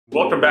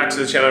Welcome back to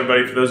the channel,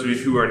 everybody. For those of you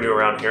who are new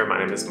around here, my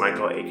name is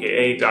Michael,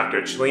 aka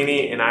Dr.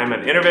 Cellini, and I'm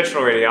an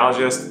interventional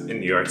radiologist in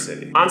New York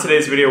City. On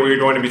today's video, we are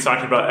going to be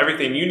talking about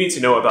everything you need to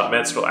know about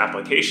med school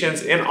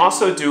applications and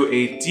also do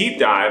a deep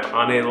dive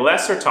on a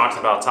lesser talked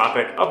about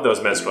topic of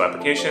those med school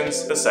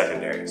applications, the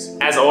secondaries.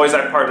 As always,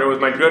 I partner with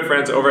my good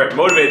friends over at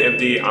Motivate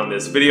MD on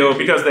this video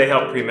because they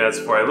help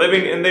pre-meds for a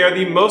living and they are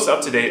the most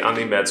up to date on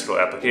the med school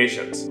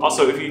applications.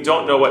 Also, if you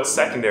don't know what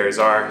secondaries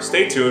are,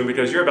 stay tuned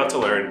because you're about to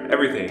learn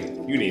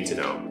everything you need to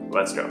know.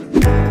 Let's go.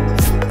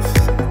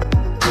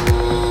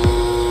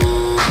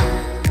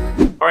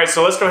 All right,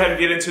 so let's go ahead and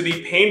get into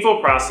the painful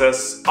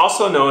process,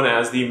 also known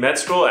as the med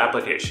school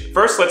application.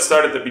 First, let's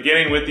start at the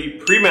beginning with the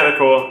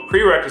pre-medical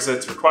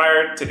prerequisites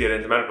required to get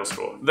into medical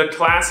school. The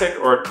classic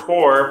or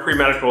core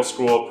pre-medical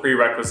school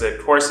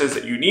prerequisite courses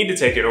that you need to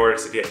take in order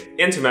to get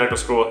into medical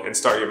school and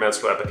start your med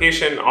school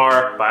application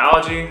are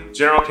biology,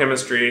 general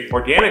chemistry,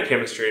 organic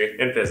chemistry,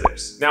 and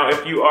physics. Now,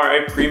 if you are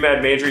a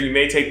pre-med major, you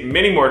may take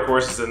many more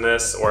courses than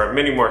this or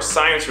many more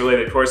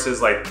science-related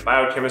courses like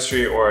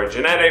biochemistry or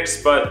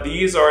genetics, but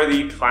these are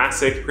the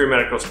classic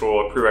pre-medical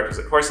school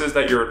prerequisite courses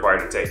that you're required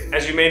to take.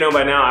 As you may know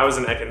by now, I was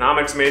an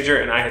economics major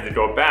and I had to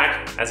go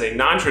back as a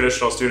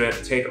non-traditional student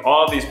to take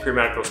all of these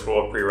pre-medical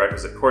school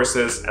prerequisite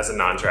courses as a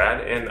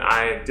non-trad, and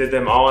I did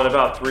them all in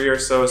about 3 or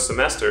so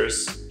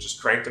semesters,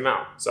 just cranked them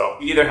out. So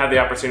you either have the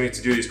opportunity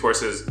to do these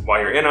courses while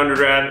you're in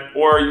undergrad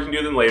or you can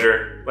do them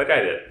later like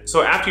I did.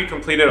 So after you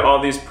completed all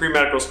these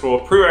pre-medical school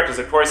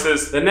prerequisite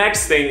courses, the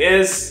next thing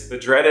is the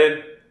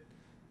dreaded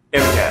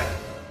MCAT.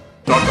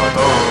 Dun, dun,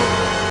 dun.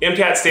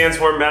 MCAT stands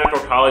for Medical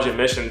College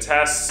Admission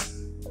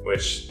Test,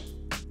 which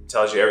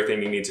tells you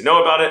everything you need to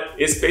know about it.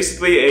 It's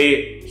basically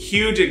a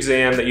huge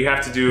exam that you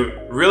have to do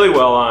really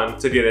well on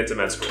to get into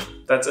med school.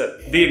 That's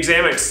it. The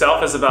exam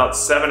itself is about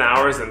 7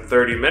 hours and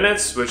 30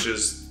 minutes, which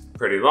is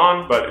pretty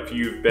long, but if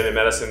you've been in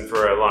medicine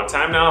for a long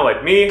time now,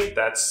 like me,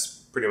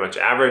 that's pretty much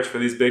average for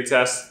these big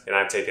tests, and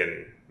I've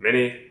taken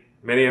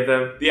many of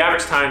them. The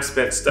average time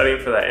spent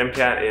studying for that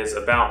MCAT is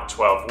about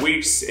 12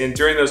 weeks, and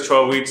during those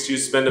 12 weeks, you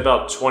spend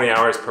about 20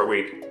 hours per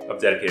week of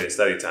dedicated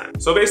study time.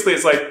 So basically,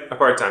 it's like a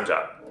part-time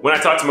job. When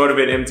I talk to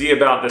Motivate MD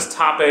about this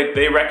topic,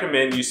 they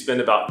recommend you spend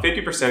about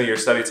 50% of your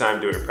study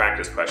time doing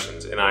practice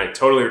questions, and I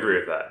totally agree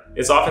with that.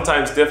 It's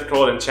oftentimes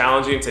difficult and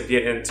challenging to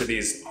get into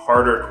these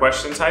harder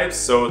question types,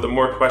 so the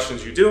more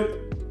questions you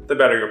do, the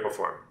better you'll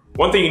perform.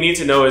 One thing you need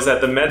to know is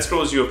that the med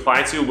schools you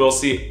apply to will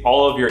see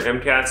all of your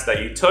MCATs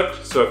that you took.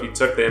 So if you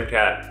took the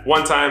MCAT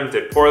one time,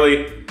 did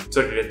poorly,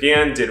 took it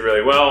again, did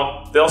really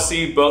well, they'll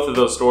see both of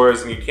those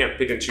scores and you can't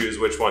pick and choose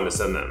which one to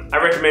send them. I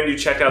recommend you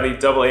check out the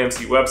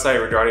AAMC website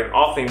regarding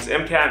all things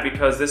MCAT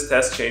because this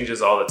test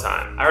changes all the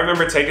time. I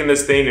remember taking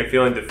this thing and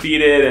feeling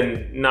defeated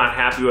and not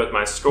happy with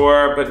my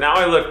score, but now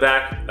I look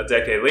back a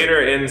decade later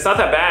and it's not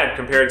that bad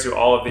compared to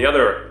all of the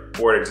other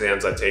board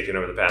exams I've taken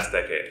over the past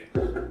decade.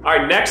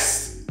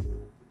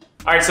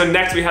 All right, so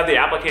next we have the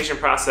application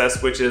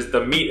process, which is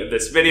the meat of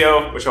this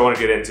video, which I want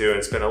to get into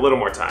and spend a little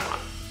more time on.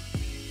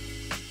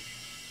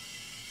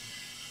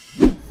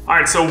 All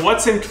right, so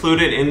what's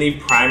included in the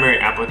primary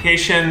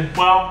application?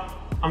 Well,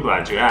 I'm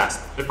glad you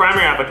asked. The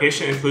primary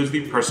application includes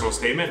the personal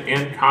statement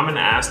and common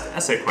asked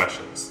essay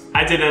questions.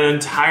 I did an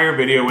entire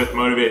video with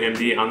Motivate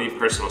MD on the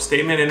personal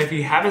statement, and if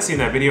you haven't seen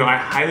that video, I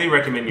highly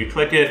recommend you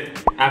click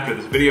it after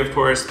this video, of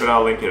course, but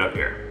I'll link it up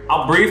here.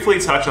 I'll briefly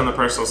touch on the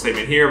personal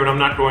statement here, but I'm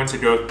not going to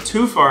go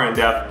too far in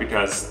depth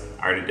because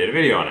I already did a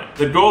video on it.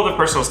 The goal of the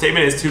personal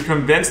statement is to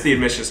convince the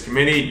admissions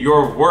committee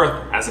your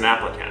worth as an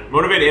applicant.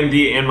 Motivate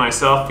MD and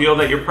myself feel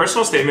that your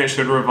personal statement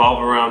should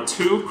revolve around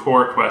 2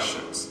 core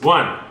questions.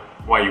 1,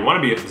 why you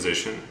want to be a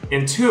physician,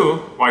 and 2,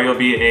 why you'll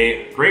be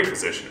a great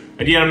physician.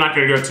 Again, I'm not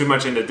going to go too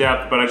much into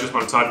depth, but I just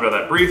want to talk about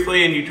that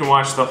briefly, and you can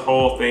watch the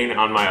whole thing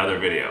on my other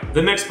video.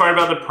 The next part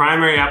about the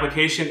primary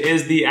application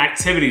is the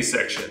activities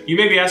section. You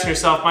may be asking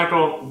yourself,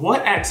 Michael,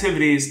 what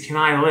activities can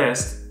I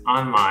list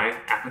on my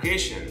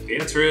application? The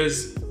answer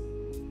is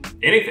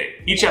anything.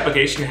 Each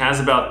application has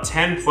about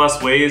 10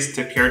 plus ways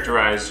to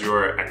characterize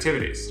your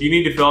activities. You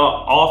need to fill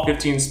out all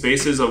 15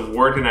 spaces of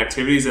work and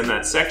activities in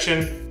that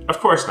section. Of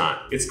course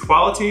not. It's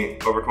quality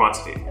over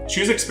quantity.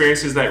 Choose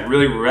experiences that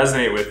really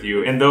resonate with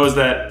you and those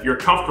that you're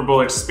comfortable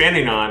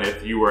expanding on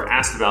if you were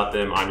asked about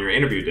them on your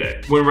interview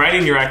day. When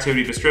writing your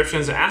activity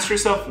descriptions, ask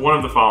yourself one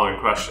of the following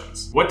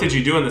questions. What did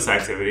you do in this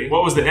activity?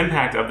 What was the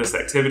impact of this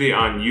activity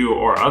on you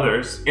or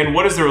others? And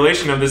what is the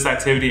relation of this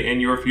activity in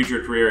your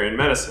future career in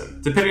medicine?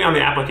 Depending on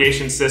the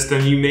application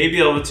system, you may be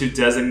able to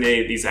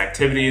designate these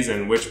activities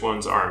and which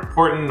ones are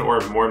important or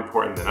more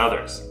important than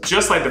others.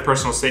 Just like the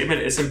personal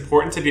statement, it's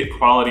important to get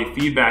quality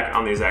feedback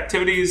on these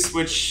activities,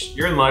 which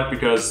you're in luck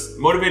because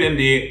Motivate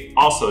MD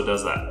also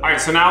does that. All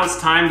right, so now it's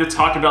time to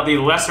talk about the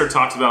lesser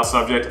talked about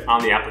subject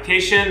on the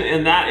application,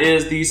 and that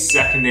is the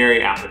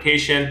secondary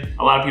application.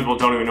 A lot of people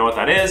don't even know what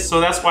that is,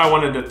 so that's why I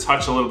wanted to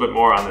touch a little bit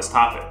more on this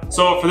topic.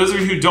 So for those of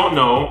you who don't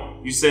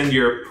know, you send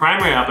your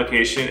primary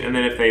application, and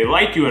then if they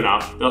like you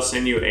enough, they'll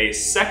send you a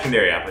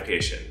secondary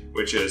application,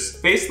 which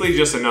is basically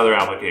just another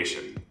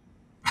application.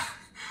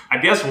 I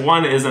guess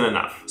one isn't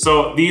enough.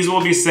 So these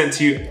will be sent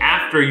to you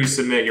after after you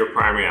submit your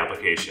primary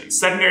application.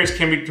 Secondaries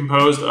can be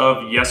composed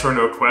of yes or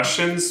no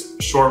questions,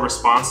 short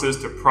responses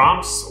to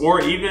prompts, or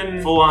even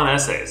full-on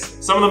essays.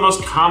 Some of the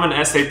most common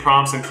essay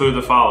prompts include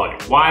the following: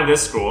 why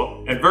this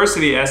school?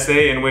 Adversity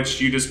essay, in which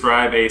you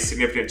describe a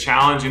significant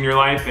challenge in your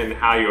life and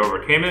how you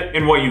overcame it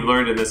and what you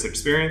learned in this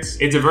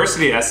experience. A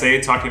diversity essay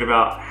talking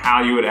about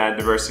how you would add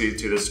diversity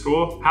to this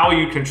school, how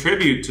you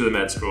contribute to the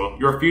med school,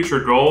 your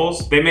future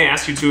goals. They may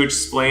ask you to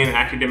explain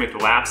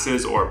academic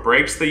lapses or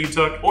breaks that you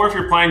took, or if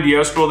you're applying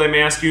DO school, they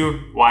may ask you,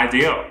 why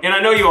DO? And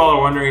I know you all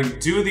are wondering,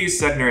 do these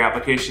secondary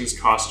applications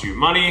cost you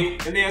money?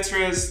 And the answer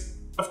is,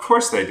 of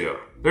course they do.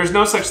 There's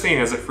no such thing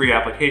as a free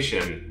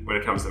application when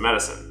it comes to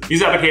medicine.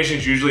 These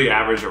applications usually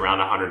average around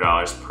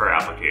 $100 per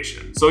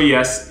application. So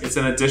yes, it's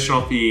an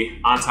additional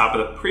fee on top of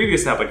the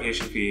previous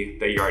application fee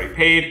that you already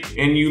paid,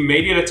 and you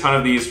may get a ton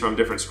of these from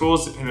different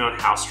schools depending on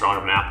how strong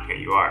of an applicant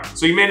you are.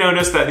 So you may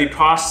notice that the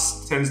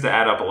cost tends to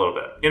add up a little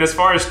bit. And as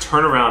far as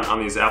turnaround on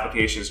these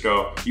applications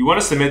go, you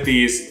want to submit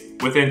these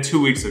within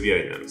 2 weeks of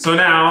getting them. So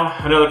now,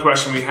 another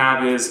question we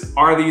have is,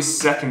 are these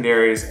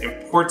secondaries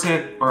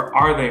important, or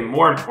are they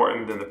more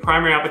important than the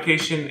primary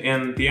application?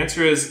 And the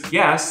answer is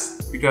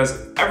yes,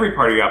 because every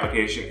part of your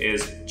application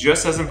is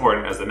just as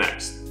important as the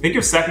next. Think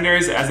of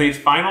secondaries as a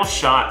final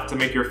shot to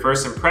make your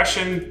first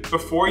impression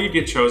before you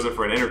get chosen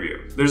for an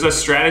interview. There's a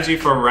strategy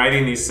for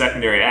writing these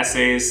secondary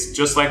essays,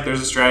 just like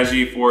there's a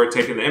strategy for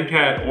taking the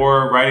MCAT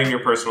or writing your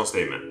personal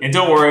statement. And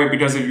don't worry,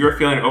 because if you're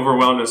feeling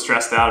overwhelmed and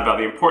stressed out about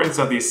the importance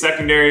of these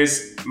secondaries,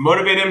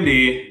 Motivate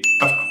MD,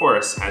 of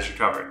course, has you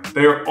covered.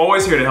 They are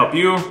always here to help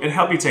you and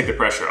help you take the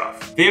pressure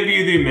off. They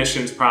view the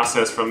admissions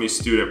process from the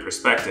student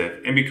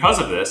perspective, and because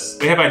of this,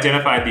 they have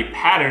identified the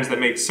patterns that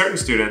make certain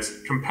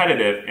students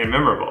competitive and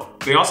memorable.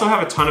 They also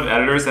have a ton of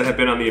editors that have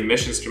been on the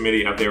admissions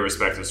committee of their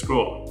respective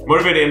school.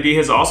 Motivate MD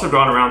has also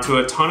gone around to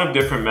a ton of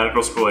different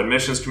medical school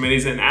admissions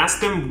committees and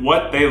asked them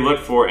what they look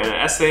for in an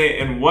essay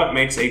and what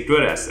makes a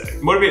good essay.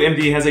 Motivate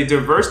MD has a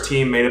diverse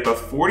team made up of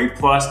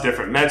 40+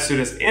 different med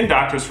students and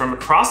doctors from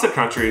across the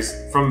countries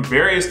from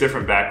various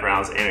different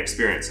backgrounds and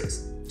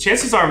experiences.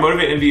 Chances are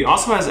Motivate MD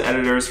also has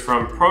editors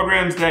from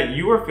programs that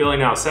you are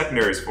filling out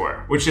secondaries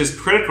for, which is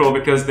critical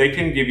because they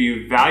can give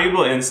you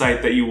valuable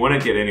insight that you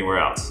wouldn't get anywhere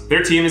else.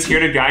 Their team is here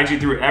to guide you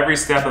through every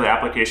step of the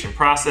application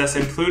process,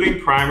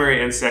 including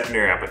primary and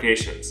secondary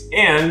applications.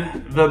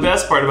 And the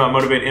best part about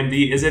Motivate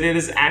MD is that it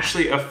is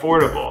actually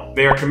affordable.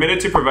 They are committed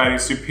to providing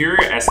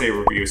superior essay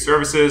review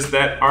services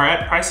that are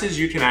at prices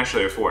you can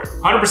actually afford.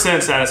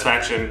 100%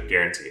 satisfaction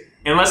guaranteed.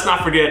 And let's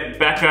not forget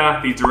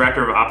Becca, the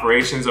Director of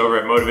Operations over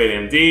at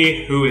Motivate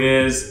MD, who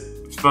is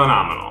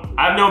phenomenal.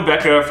 I've known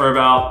Becca for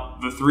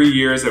about the 3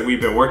 years that we've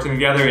been working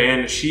together,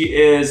 and she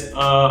is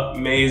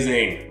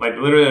amazing, like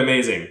literally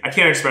amazing. I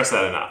can't express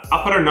that enough.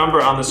 I'll put her number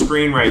on the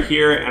screen right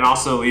here and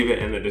also leave it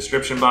in the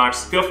description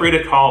box. Feel free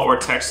to call or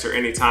text her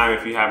anytime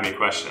if you have any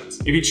questions.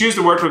 If you choose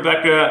to work with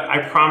Becca,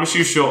 I promise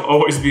you she'll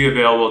always be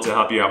available to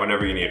help you out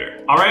whenever you need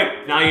her. All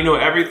right, now you know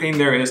everything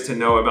there is to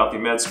know about the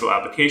med school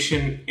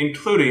application,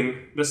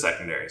 including the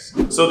secondaries.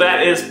 So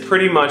that is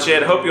pretty much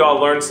it. Hope you all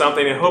learned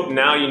something, and hope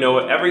now you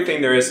know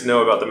everything there is to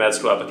know about the med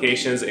school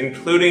applications,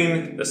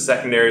 including the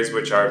secondaries,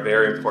 which are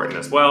very important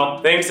as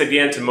well. Thanks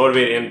again to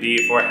Motivate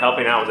MD for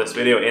helping out with this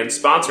video and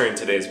sponsoring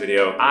today's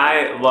video.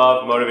 I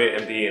love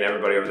Motivate MD and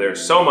everybody over there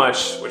so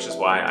much, which is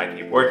why I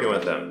keep working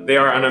with them. They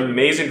are an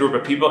amazing group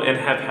of people and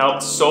have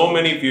helped so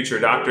many future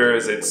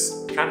doctors.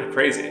 It's kind of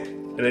crazy.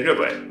 In a good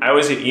way. I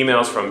always get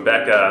emails from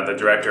Becca, the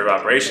Director of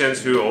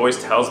Operations, who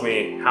always tells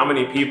me how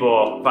many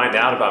people find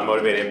out about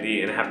Motivate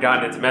MD and have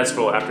gotten into med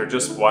school after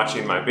just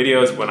watching my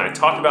videos when I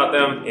talk about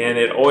them, and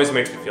it always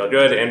makes me feel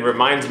good and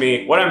reminds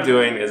me what I'm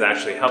doing is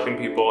actually helping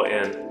people,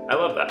 and I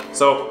love that.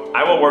 So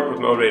I will work with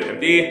Motivate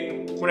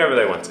MD whenever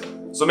they want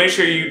to. So make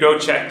sure you go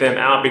check them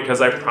out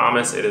because I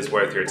promise it is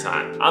worth your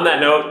time. On that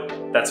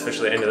note, that's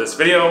officially the end of this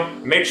video.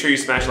 Make sure you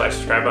smash the like,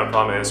 subscribe button,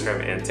 follow me on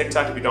Instagram and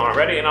TikTok if you don't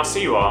already, and I'll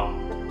see you all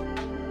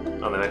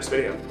on the next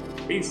video.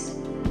 Peace.